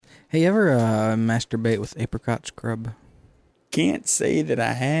Hey, you ever masturbate with apricot scrub? Can't say that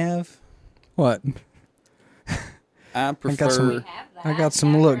I have. What? I prefer. I got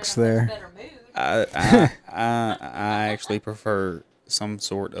some looks there. I actually prefer some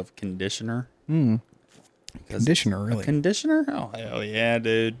sort of conditioner. Conditioner, really? Conditioner? Oh hell yeah,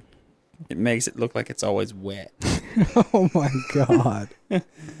 dude! It makes it look like it's always wet. Oh my god!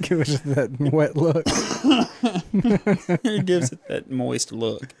 Give us that wet look. It gives it that moist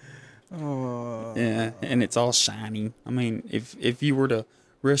look. Oh. Yeah, and it's all shiny. I mean, if you were to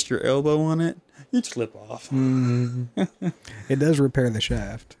rest your elbow on it, you'd slip off. It does repair the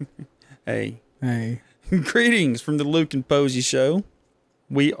shaft. Hey. Hey. Greetings from the Luke and Posey Show.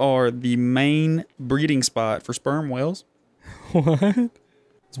 We are the main breeding spot for sperm whales. What?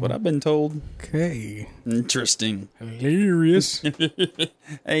 That's what I've been told. Okay. Interesting. Hilarious.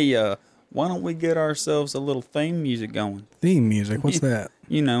 Hey, why don't we get ourselves a little theme music going? Theme music? What's that?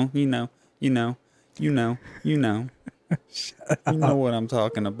 You know. You know what I'm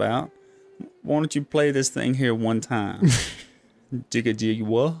talking about. Why don't you play this thing here one time? Jigga jiggy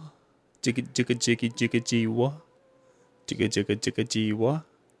wah. Jigga jigga jiggy jigga jiggy wah. Jigga jigga jigga jiggy wah.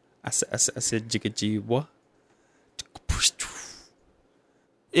 I said jigga jiggy wah.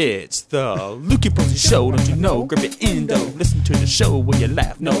 It's the Lukey Posey Show, don't you know? Grab your endo, listen to the show where you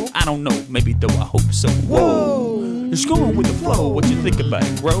laugh. No, I don't know, maybe though I hope so. Whoa, it's going with the flow. What you think about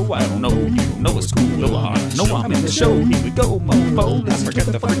it, bro? I don't know, you don't know it's cool. No, I know I'm in the show. Here we go, mofo. Let's forget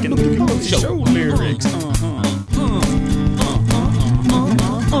the freaking Lukey Posey Show lyrics.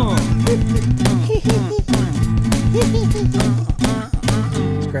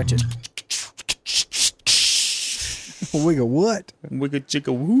 Scratch it. Wiggle what? Wiggle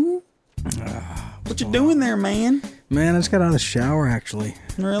chicka woo. What you doing there, man? Man, I just got out of the shower, actually.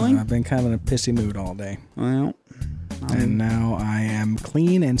 Really? I've been kind of in a pissy mood all day. Well, and now I am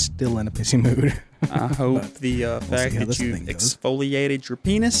clean and still in a pissy mood. I hope the fact that you exfoliated your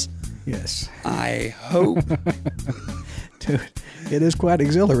penis. Yes. I hope. Dude, it is quite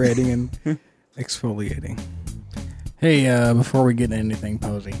exhilarating and exfoliating. Hey, before we get into anything,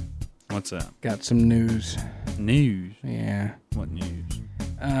 Posey. What's up? Got some news. News? Yeah. What news?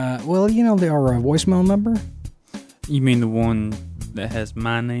 Well, you know our voicemail number? You mean the one that has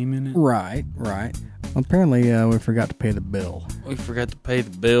my name in it? Right. Well, apparently, we forgot to pay the bill. We forgot to pay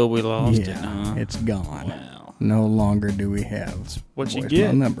the bill. We lost it. It's gone. Wow. No longer do we have what you voicemail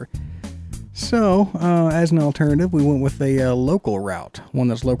get. Number. So, as an alternative, we went with a local route, one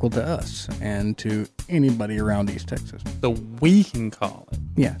that's local to us and to anybody around East Texas. So we can call it.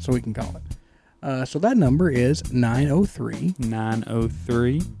 Yeah, so we can call it. So that number is 903.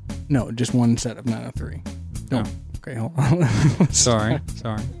 903? No, just one set of 903. No. Oh. Okay, hold on. Sorry.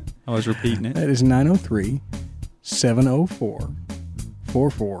 I was repeating it. That is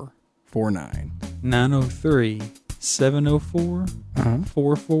 903-704-4449.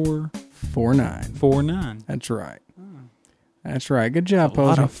 903-704-4449. That's right. That's right. Good job, Posey. A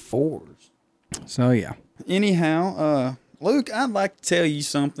lot of fours. So, yeah. Anyhow, Luke, I'd like to tell you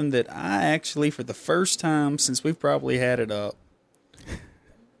something that I actually, for the first time since we've probably had it up.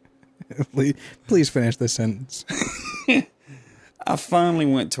 Please finish the sentence. I finally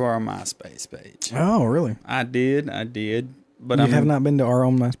went to our MySpace page. Oh, really? I did. But I have not been to our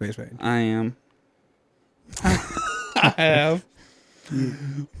own MySpace page. I am. I have.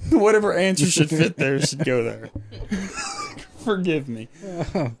 Whatever answer should fit there should go there. Forgive me.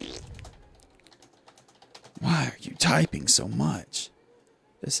 Why are you typing so much?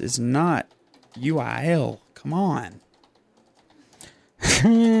 This is not UIL. Come on.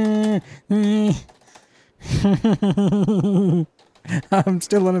 I'm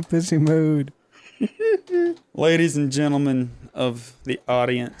still in a pissy mood. Ladies and gentlemen of the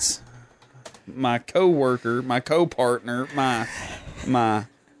audience, my co-worker, my co-partner, my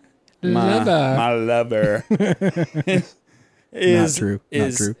lover is not true.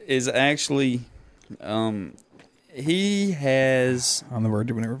 Is actually he has on the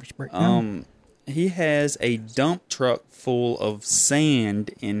verge of a nervous breakdown. He has a dump truck full of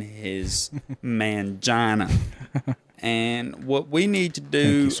sand in his mangina. And what we need to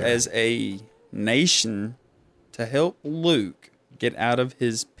do as a nation to help Luke get out of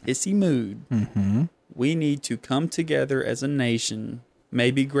his pissy mood, we need to come together as a nation,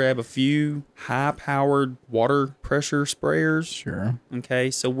 maybe grab a few high-powered water pressure sprayers. Sure. Okay,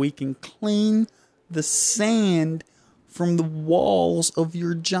 so we can clean the sand from the walls of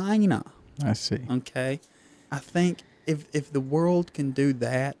your vagina. I see. Okay, I think if the world can do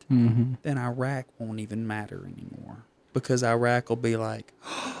that, then Iraq won't even matter anymore. Because Iraq will be like,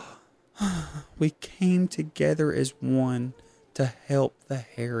 we came together as one to to help the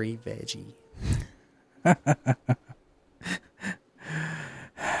hairy veggie.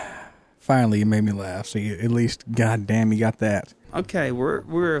 Finally, you made me laugh. So at least, goddamn, you got that. Okay,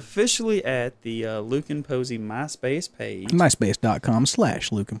 we're officially at the Luke and Posey MySpace page.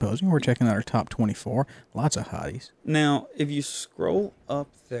 MySpace.com/Luke and Posey. We're checking out our top 24. Lots of hotties. Now, if you scroll up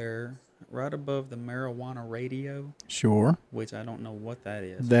there, right above the marijuana radio, Sure. which I don't know what that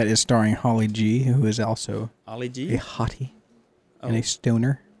is. That is starring Holly G, who is also Ollie a G? hottie and a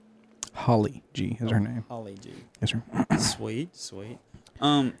stoner. Holly G is her name. Holly G. Yes, sir. Sweet.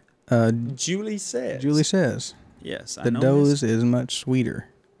 Julie says. Julie says Yes, I the know. dose is much sweeter.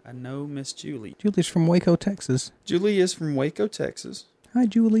 I know Miss Julie. Julie's from Waco, Texas. Julie is from Waco, Texas. Hi,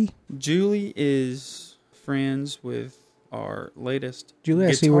 Julie. Julie is friends with our latest Julie,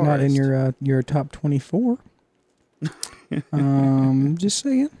 I see we're not in guitarist. your top 24. Just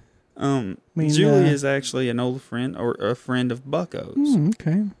saying. Julie is actually an old friend or a friend of Bucko's.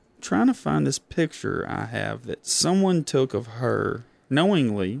 Okay. Trying to find this picture I have that someone took of her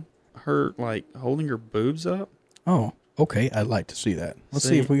knowingly, her like holding her boobs up. Oh, okay. I'd like to see that. Let's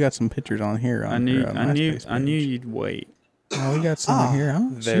see if we got some pictures on here. I knew you'd wait. Oh, we got some here. Oh,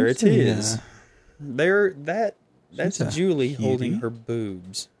 There it is. That's she's a Julie cutie. holding her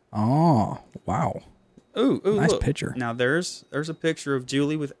boobs. Oh, wow. Ooh, Nice look. picture. Now there's a picture of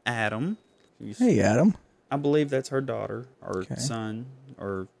Julie with Adam. Hey, Adam. I believe that's her daughter or Okay. son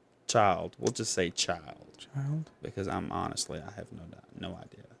or child. We'll just say child Child. because I have no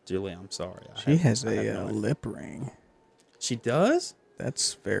idea. Julie, I'm sorry. She has I have a no idea. lip ring. She does?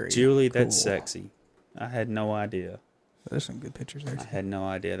 That's very Julie, cool. that's sexy. I had no idea. There's some good pictures there. I had no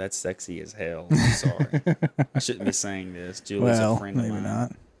idea. That's sexy as hell. I'm sorry. I shouldn't be saying this. Julie's Well, a friend of maybe mine.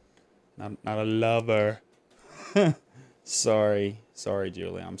 not. Not a lover. Sorry,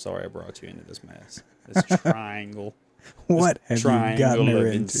 Julie. I'm sorry I brought you into this mess. This triangle. What This have you gotten triangle her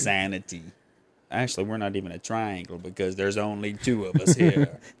of into? insanity. Actually, we're not even a triangle because there's only two of us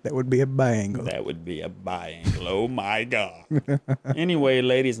here. That would be a biangle. That would be a biangle. Oh my God. Anyway,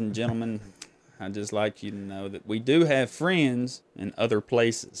 ladies and gentlemen, I'd just like you to know that we do have friends in other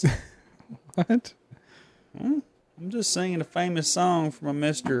places. What? I'm just singing a famous song from a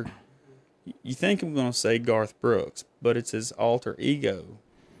Mr. You think I'm going to say Garth Brooks, but it's his alter ego.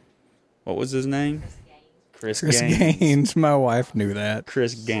 What was his name? Chris Gaines. My wife knew that.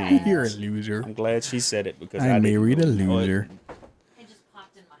 Chris Gaines. You're a loser. I'm glad she said it because I I didn't married a really know it. loser. It just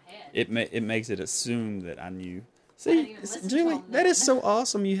popped in my head. It makes it assume that I knew. I See, didn't even listen to Julie, him that then. is so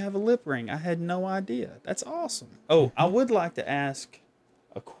awesome. You have a lip ring. I had no idea. That's awesome. Oh, I would like to ask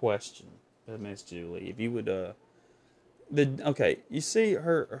a question, Miss Julie. If you would, okay, you see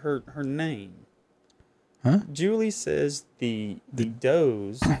her name. Huh? Julie says the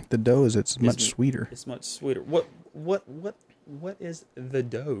dose The dose, it's much sweeter. is much sweeter. What is the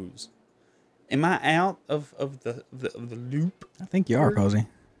dose? Am I out of the loop? I think you are, Posey.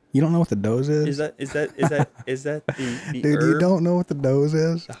 You don't know what the dose is? Is that the Dude, herb? you don't know what the dose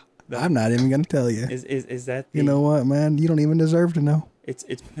is? I'm not even going to tell you. Is that the, You know what, man? You don't even deserve to know. It's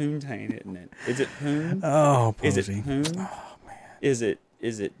poontane, isn't it? Is it poon? Oh, Is it Posey. poon? Oh man. Is it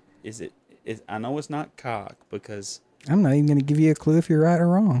I know it's not cock because I'm not even going to give you a clue if you're right or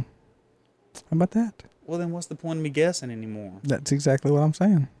wrong. How about that? well then what's the point of me guessing anymore? That's exactly what I'm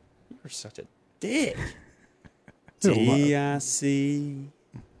saying. You're such a dick. There's a lot of-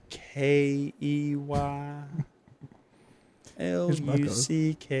 DICKEYLUCKE.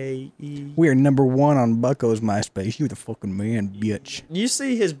 We are number one on Bucko's MySpace. You the fucking man, bitch. You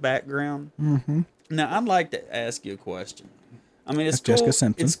see his background? Mm-hmm. Now I'd like to ask you a question. I mean, it's That's cool. Jessica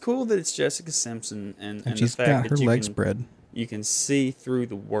Simpson. It's cool that it's Jessica Simpson, and the She's fact got that her you legs can, spread. you can see through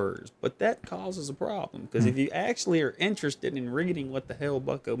the words. But that causes a problem because if you actually are interested in reading what the hell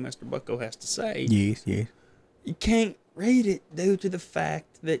Mr. Bucko has to say, Yes, yes. you can't read it due to the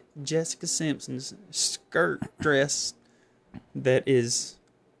fact that Jessica Simpson's skirt dress that is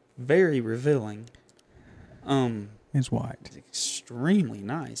very revealing. It's white. It's extremely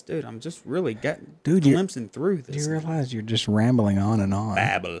nice, dude. I'm just really Dude, you're- glimpsing through Do this. you realize you're just rambling on and on?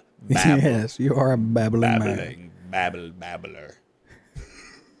 Babble. Yes, you are a babbling man. Babbler.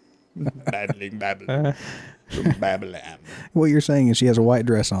 Babbling, Babbling. What you're saying is she has a white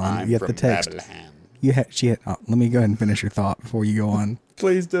dress on. I'm Yet from the text. Babylon. Let me go ahead and finish your thought before you go on.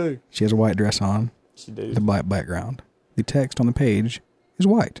 Please do. She has a white dress on, She do. the black background. The text on the page is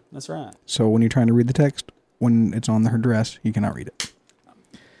white. That's right. So when you're trying to read the text, when it's on her dress, you cannot read it.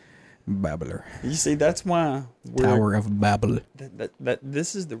 Babbler. You see, that's why Tower of Babel. that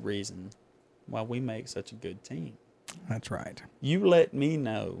this is the reason why we make such a good team. That's right. You let me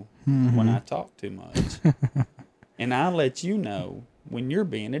know Mm-hmm. when I talk too much, And I'll let you know when you're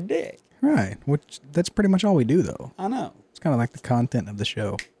being a dick. Right. Which that's pretty much all we do, though. I know. It's kind of like the content of the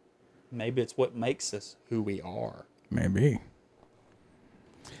show. Maybe it's what makes us who we are. Maybe.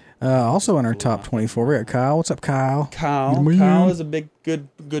 Also in our top 24, we got Kyle. What's up, Kyle? Kyle. Man. Kyle is a big,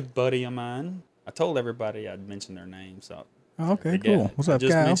 good buddy of mine. I told everybody I'd mention their names. So Oh, okay, forget cool. it. What's I up,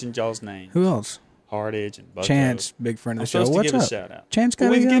 just Kyle? mentioned y'all's name. Who else? Hard Edge and Bucko. Chance, big friend of I'm the show. supposed to What's give up? a shout out. Chance got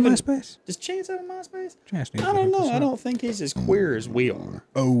Well, a we've given- MySpace? Does Chance have a MySpace? Chance needs I to don't hook know. us I up. don't think he's as queer as we are.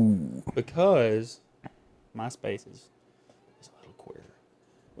 Oh. Because MySpace is a little queer.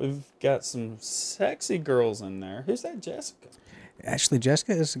 We've got some sexy girls in there. Who's that Jessica? Actually,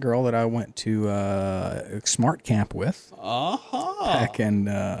 Jessica is the girl that I went to Smart Camp with Uh-huh. back in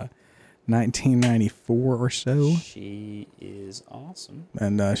 1994 or so. She is awesome.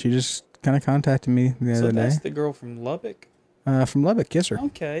 And she just kind of contacted me the So other that's day. the girl from Lubbock? From Lubbock, yes, sir.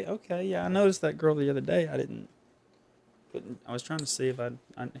 Okay. Yeah, I noticed that girl the other day. I was trying to see if how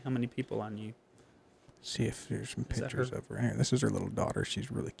many people I knew. See if there's some Is that pictures her? of her here. This is her little daughter. She's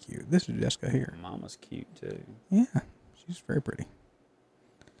really cute. This is Jessica here. Mama's cute, too. Yeah, she's very pretty.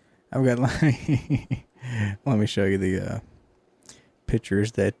 I've got like, let me show you the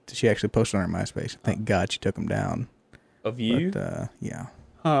pictures that she actually posted on her MySpace. Thank God she took them down. Of you? But, yeah.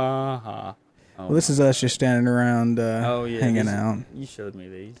 Ha ha. Oh, Well, this is us just standing around yeah, hanging these- out. You showed me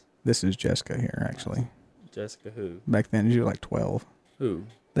these. This is Jessica here, actually. Jessica who? Back then, she was like 12. Who?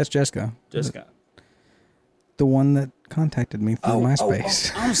 That's Jessica. Jessica. The one that contacted me through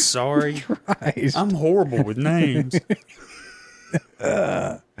MySpace. I'm sorry. Christ. I'm horrible with names.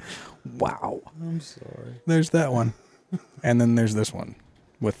 Wow. I'm sorry. There's that one. And then there's this one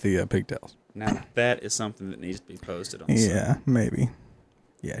with the pigtails. Now, that is something that needs to be posted on Yeah, maybe.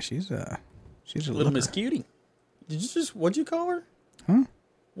 Yeah, she's a Little Miss looker. Cutie. What'd you call her? Huh?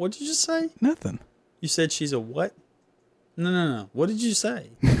 What'd you just say? Nothing. You said she's a what? No. What did you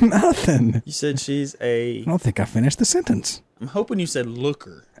say? Nothing. You said she's I a... don't think I finished the sentence. I'm hoping you said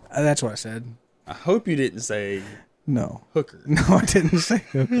looker. That's what I said. I hope you didn't say No. hooker. No, I didn't say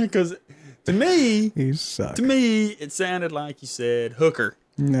it. Because to me, You suck. it sounded like you said hooker.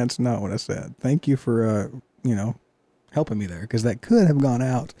 That's not what I said. Thank you for, helping me there, because that could have gone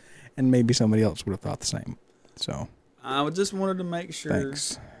out, and maybe somebody else would have thought the same. So, I just wanted to make sure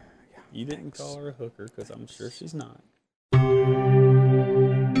thanks. you didn't call her a hooker, because I'm sure she's not.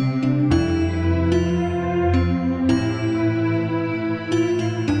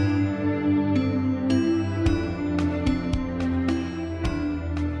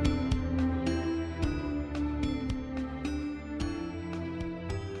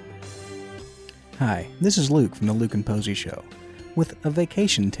 Hi, this is Luke from the Luke and Posey Show with a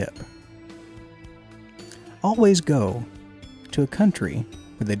vacation tip. Always go to a country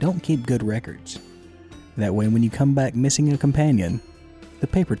where they don't keep good records. That way, when you come back missing a companion, the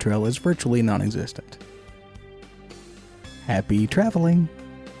paper trail is virtually non-existent. Happy traveling!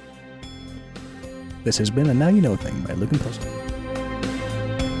 This has been a Now You Know Thing by Luke and Posey.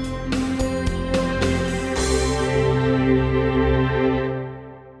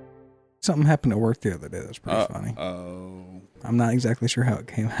 Something happened at work the other day that was pretty funny. Oh. I'm not exactly sure how it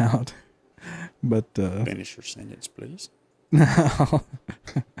came out, but Finish your sentence, please. I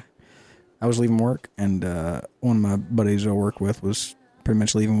was leaving work, and one of my buddies I work with was pretty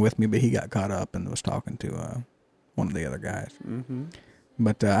much leaving with me, but he got caught up and was talking to one of the other guys. Mm-hmm.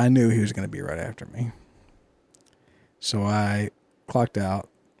 But I knew he was going to be right after me. So I clocked out,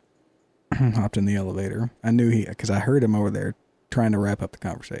 hopped in the elevator. I knew because I heard him over there trying to wrap up the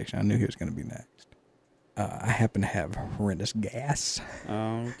conversation. I knew he was going to be next. I happen to have horrendous gas.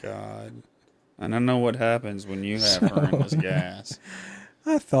 Oh, God. And I know what happens when you have horrendous gas.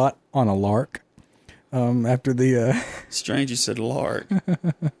 I thought on a lark. After the Strange you said lark.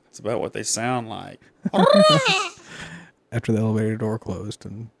 It's about what they sound like. after the elevator door closed,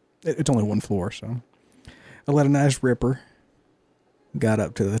 and it's only one floor, so I let a nice ripper. Got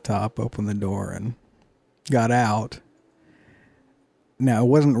up to the top, opened the door, and got out. Now, it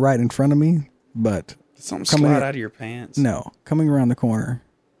wasn't right in front of me, but Did something Coming slide in- out of your pants? no, coming around the corner.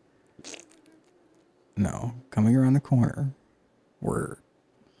 No, coming around the corner were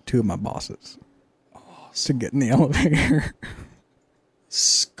two of my bosses to get in the elevator.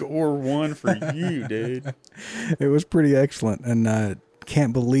 Score one for you, dude. It was pretty excellent, and I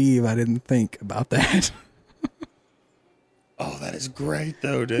can't believe I didn't think about that. Oh, that is great,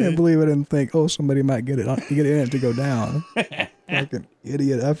 though, I can't dude. believe I didn't think, somebody might get in it to go down. Like an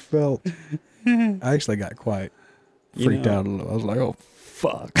idiot. I actually got quite freaked out a little. I was like, oh,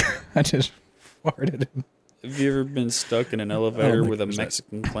 fuck. I just farted. Have you ever been stuck in an elevator think with a it was that-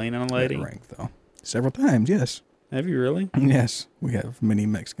 Mexican cleaning lady? That rank, though. Several times, yes. Have you really? Yes, we have many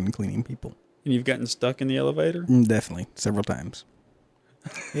Mexican cleaning people. And you've gotten stuck in the elevator? Definitely, several times.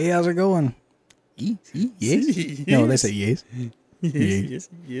 Hey, how's it going? Yes. No, they say yes.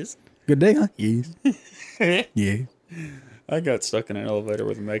 Yes. Good day, huh? Yes. Yeah. I got stuck in an elevator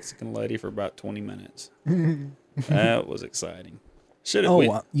with a Mexican lady for about 20 minutes. That was exciting.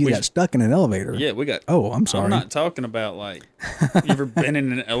 You got stuck in an elevator? Yeah, we got... Oh, I'm sorry. I'm not talking about, like, you ever been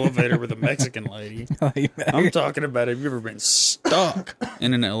in an elevator with a Mexican lady. I'm talking about, have you ever been stuck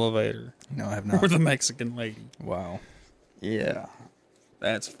in an elevator? No, I have not. With a Mexican lady. Wow. Yeah.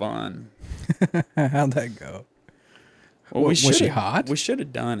 That's fun. How'd that go? Well, Was she hot? We should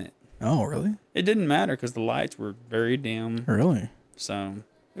have done it. Oh, really? It didn't matter because the lights were very dim. Really? So,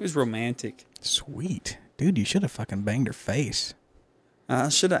 it was romantic. Sweet. Dude, you should have fucking banged her face. I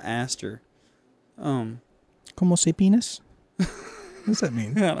should have asked her. Como se penis? What does that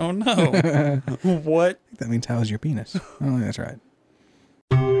mean? I don't know. What? I think that means how's your penis? Oh, that's right.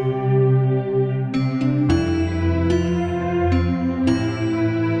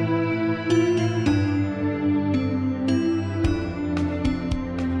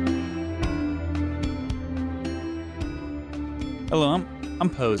 Hello, I'm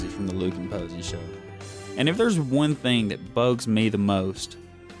Posey from the Luke and Posey Show. And if there's one thing that bugs me the most,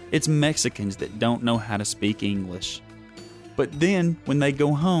 it's Mexicans that don't know how to speak English. But then, when they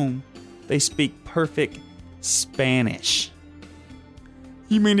go home, they speak perfect Spanish.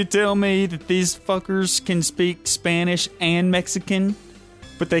 You mean to tell me that these fuckers can speak Spanish and Mexican,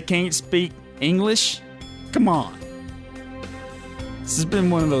 but they can't speak English? Come on. This has been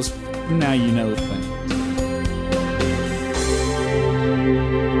one of those now you know things.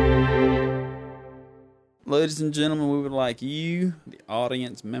 Ladies and gentlemen, we would like you, the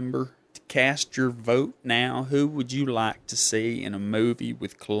audience member, to cast your vote now. Who would you like to see in a movie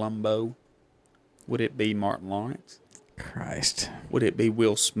with Columbo? Would it be Martin Lawrence? Christ. Would it be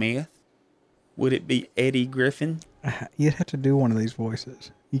Will Smith? Would it be Eddie Griffin? You'd have to do one of these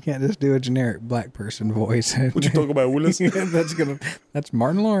voices. You can't just do a generic black person voice. What you talk about, Willis? That's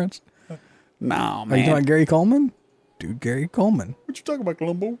Martin Lawrence. Nah, man. Are you talking about Gary Coleman? Dude, Gary Coleman. What you talking about,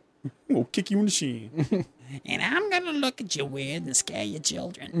 Columbo? I'm going to kick you in the shin. And I'm going to look at you weird and scare your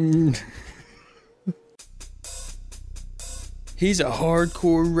children. He's a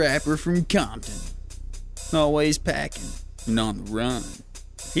hardcore rapper from Compton. Always packing and on the run.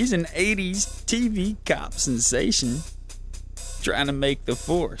 He's an 80s TV cop sensation. Trying to make the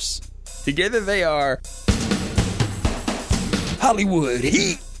force. Together they are Hollywood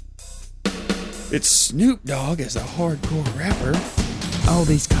Heat. It's Snoop Dogg as a hardcore rapper. All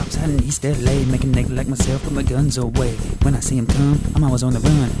these cops hiding in East LA, making niggas like myself put my guns away. When I see him come, I'm always on the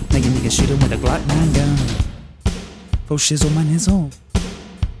run, making niggas shoot him with a Glock 9 gun. For shizzle my nizzle.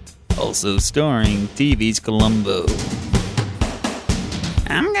 Also starring TV's Columbo.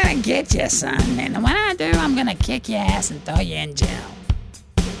 I'm gonna get you, son, and when I do, I'm gonna kick your ass and throw you in jail.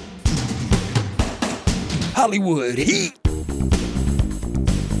 Hollywood Heat.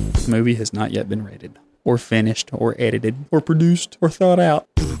 This movie has not yet been rated, or finished, or edited, or produced, or thought out.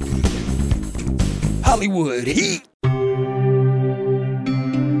 Hollywood Heat.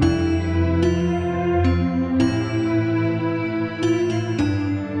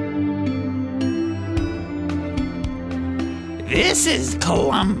 This is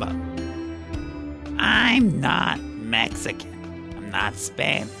Columbo. I'm not Mexican. I'm not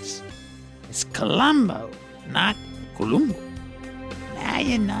Spanish. It's Columbo, not Columbo. Now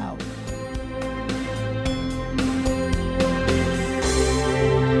you know.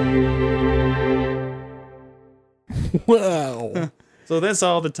 Wow. So that's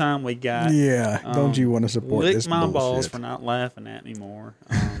all the time we got. Yeah. Don't you want to support lick this my bullshit? balls for not laughing at me more.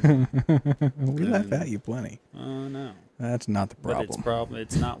 We laugh at you plenty. Oh, no. That's not the But problem.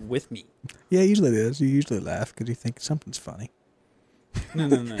 it's not with me. Yeah, usually it is. You usually laugh because you think something's funny. No.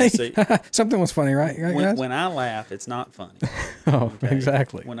 Hey, See, something was funny, right? guys? when I laugh, it's not funny. Oh, Okay?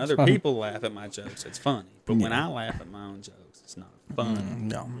 exactly. When It's other funny. people laugh at my jokes, it's funny. But when Yeah. I laugh at my own jokes, it's not funny.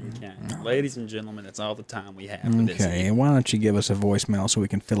 No. Okay. Ladies and gentlemen, that's all the time we have for this Okay, evening. and why don't you give us a voicemail so we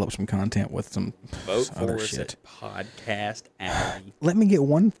can fill up some content with some Vote other for us shit. at Podcast Alley. Let me get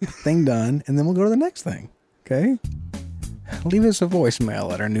one thing done, and then we'll go to the next thing. Okay? Leave us a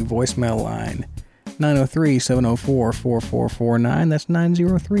voicemail at our new voicemail line. 903-704-4449. That's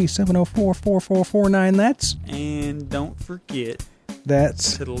 903-704-4449. And don't forget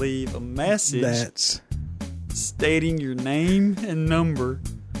That's to leave a message that's stating your name and number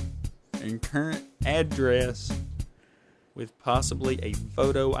and current address with possibly a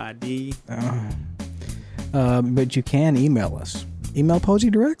photo ID. but you can email us. email Posey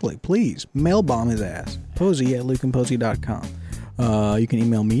directly, please. Mail bomb his ass. Posey@lukeandposey.com. You can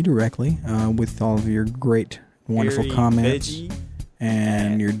email me directly with all of your great, wonderful Harry comments Veggie.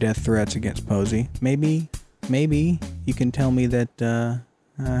 and your death threats against Posey. Maybe you can tell me that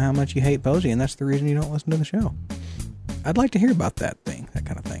how much you hate Posey, and that's the reason you don't listen to the show. I'd like to hear about that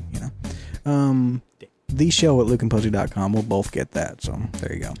kind of thing, you know. The show at lukeandposey.com. We'll both get that, so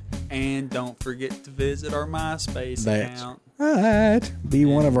there you go. And don't forget to visit our MySpace That's account. right. Be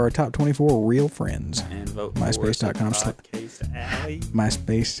one of our top 24 real friends. And vote MySpace.com for us at Podcast Alley.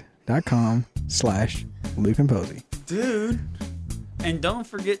 MySpace.com/Luke and Posey. Dude. And don't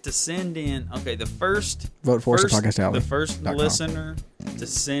forget to send in, the first... Vote for us at Podcast Alley. The first listener to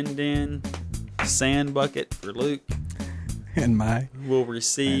send in a sand bucket for Luke And my... will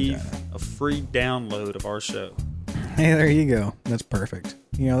receive a free download of our show. Hey, there you go. That's perfect.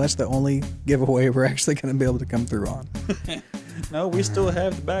 You know, that's the only giveaway we're actually going to be able to come through on. No, we still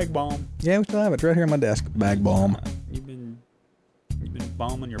have the bag bomb. Yeah, we still have it. It's right here on my desk. Bag bomb. You've been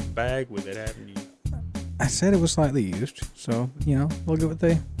bombing your bag with it, haven't you? I said it was slightly used, so, you know, we'll get what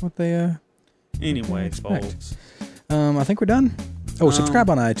they Anyway, expect. folks. I think we're done. Oh, subscribe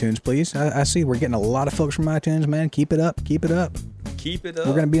on iTunes, please. I see we're getting a lot of folks from iTunes, man. Keep it up. Keep it up. Keep it up.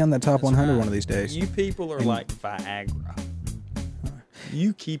 We're going to be on that top That's 100 right. one of these days. You people are like Viagra.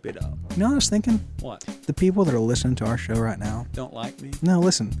 You keep it up. You know what I was thinking? What? The people that are listening to our show right now. Don't like me? No,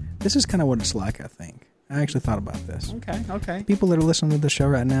 listen. This is kind of what it's like, I think. I actually thought about this. Okay. People that are listening to the show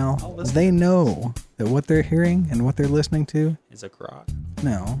right now, I'll listen. they know that what they're hearing and what they're listening to, Is a crock.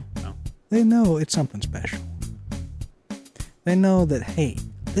 no. No. They know it's something special. They know that, hey,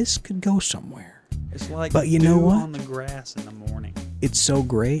 this could go somewhere. It's like But you know dew what? on the grass in the morning. It's so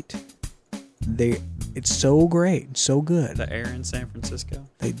great. It's so great, so good. The air in San Francisco.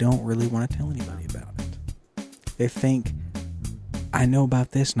 They don't really want to tell anybody about it. They think, I know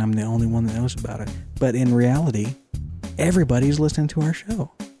about this and I'm the only one that knows about it. But in reality, everybody's listening to our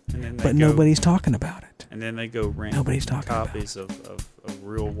show. And then But nobody's talking about it. And then they go rent Nobody's talking about copies of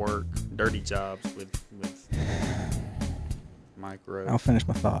real work, dirty jobs with micro. I'll finish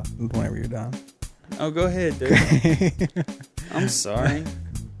my thought whenever you're done. Oh, go ahead, dude. I'm sorry.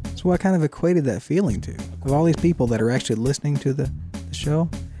 So I kind of equated that feeling to, of all these people that are actually listening to the show,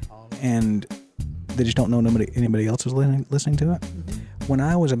 and they just don't know anybody else is listening to it. When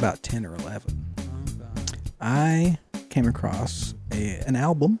I was about 10 or 11, I came across an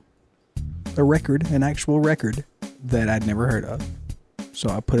album, an actual record that I'd never heard of. So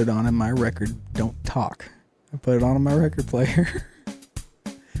I put it on in my record, Don't Talk. I put it on in my record player.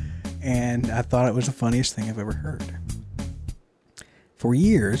 And I thought it was the funniest thing I've ever heard. For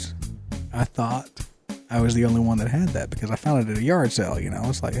years, I thought I was the only one that had that because I found it at a yard sale, you know.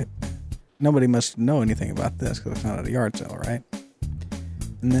 It's like, nobody must know anything about this because I found it at a yard sale, right?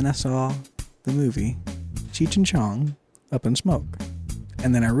 And then I saw the movie Cheech and Chong, Up in Smoke.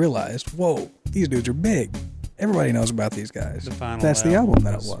 And then I realized, whoa, these dudes are big. Everybody knows about these guys. The final That's the album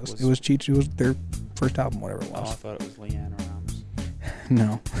that it was- was. It was Cheech. It was their first album, whatever it Oh, I was. thought it was Leanne Rhymes.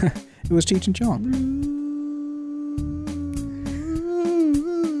 No. It was Cheech and Chong.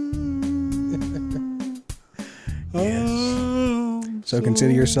 Yes. So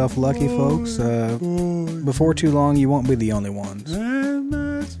consider yourself lucky, folks. Before too long, you won't be the only ones.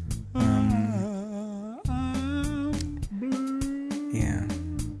 Yeah.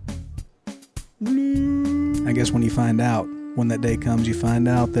 I guess when you find out, when that day comes, you find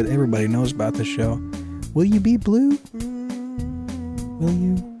out that everybody knows about the show. Will you be blue? Will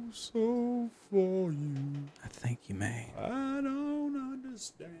you? I think you may. I don't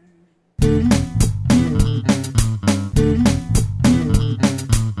understand.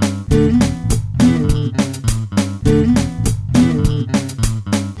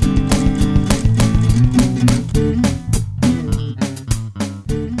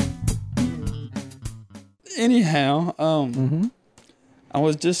 Anyhow, I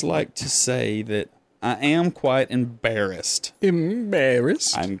would just like to say that I am quite embarrassed.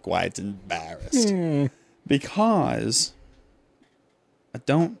 Embarrassed? I'm quite embarrassed because I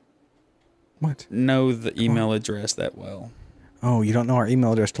don't What? know the email address that well. Oh, you don't know our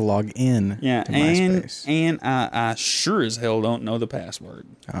email address to log in Yeah, to MySpace. and I sure as hell don't know the password.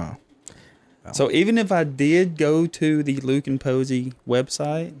 Oh. So even if I did go to the Luke and Posey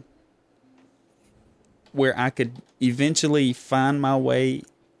website, where I could eventually find my way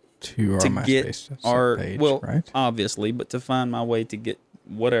To our to MySpace get our page, well, right? obviously, but to find my way to get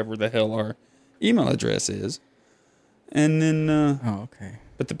whatever the hell our email address is, and then Oh, okay.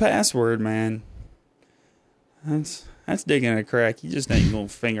 but the password, man, that's digging a crack. You just ain't gonna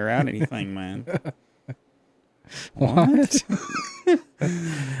figure out anything, man. What?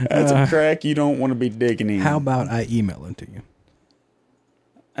 That's a crack you don't want to be digging in. How about I email them to you?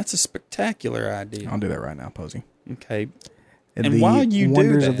 That's a spectacular idea. I'll do that right now, Posey. Okay. And And the while you do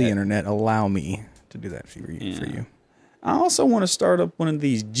wonders of the that- internet allow me to do that for you. Yeah. For you. I also want to start up one of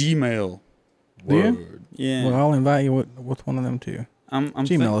these Gmail. Do you? Word. Yeah. Well, I'll invite you with one of them too. I'm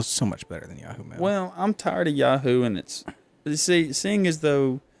Gmail is so much better than Yahoo Mail. Well, I'm tired of Yahoo, and it's seeing as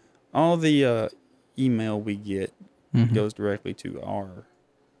though all the email we get Mhm. goes directly to our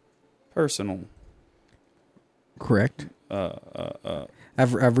personal. Correct.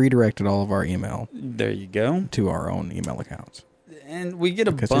 I've redirected all of our email There you go. to our own email accounts. And we get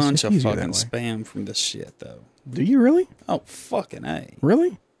a Because it's bunch just of easier that fucking way. spam from this shit, though. Do you really? Oh, fucking A.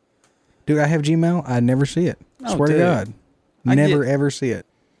 Really? Dude, I have Gmail. I never see it. Oh, Swear to dude. God. I Never get- ever see it.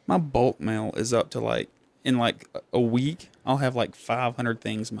 My bulk mail is up to in a week, I'll have 500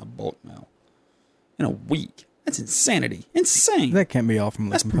 things in my bulk mail. In a week. That's insanity. Insane. That can't be all from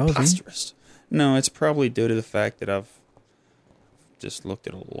That's Lick and Posey. preposterous. No, it's probably due to the fact that I've just looked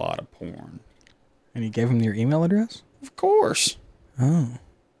at a lot of porn. And you gave him your email address? Of course. Oh.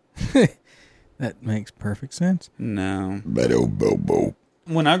 That makes perfect sense. No.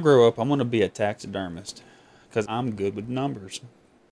 When I grow up, I'm going to be a taxidermist because I'm good with numbers.